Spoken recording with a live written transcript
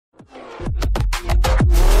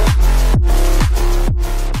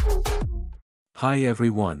Hi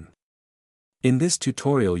everyone. In this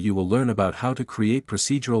tutorial you will learn about how to create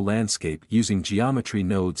procedural landscape using geometry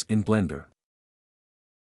nodes in Blender.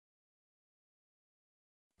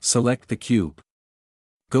 Select the cube.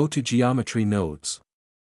 Go to Geometry Nodes.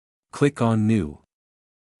 Click on New.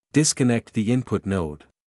 Disconnect the input node.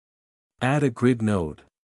 Add a grid node.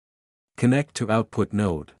 Connect to output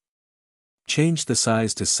node. Change the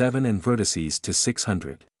size to 7 and vertices to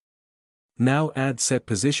 600. Now add set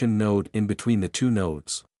position node in between the two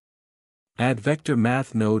nodes. Add vector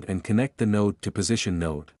math node and connect the node to position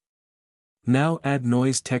node. Now add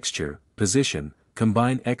noise texture, position,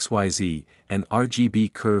 combine XYZ, and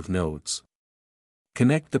RGB curve nodes.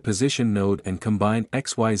 Connect the position node and combine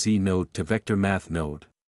XYZ node to vector math node.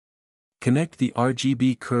 Connect the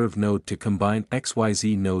RGB curve node to combine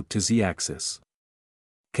XYZ node to Z-axis.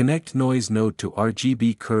 Connect noise node to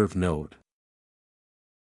RGB curve node.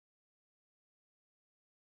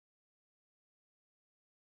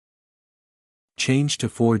 Change to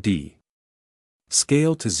 4D.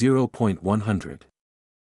 Scale to 0.100.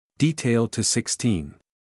 Detail to 16.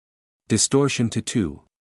 Distortion to 2.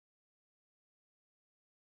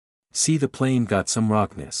 See, the plane got some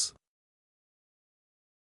roughness.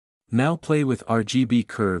 Now play with RGB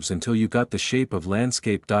curves until you got the shape of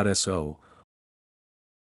landscape.so.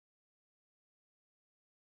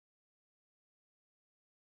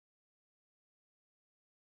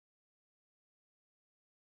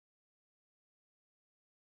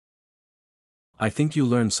 I think you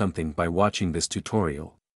learned something by watching this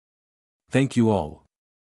tutorial. Thank you all.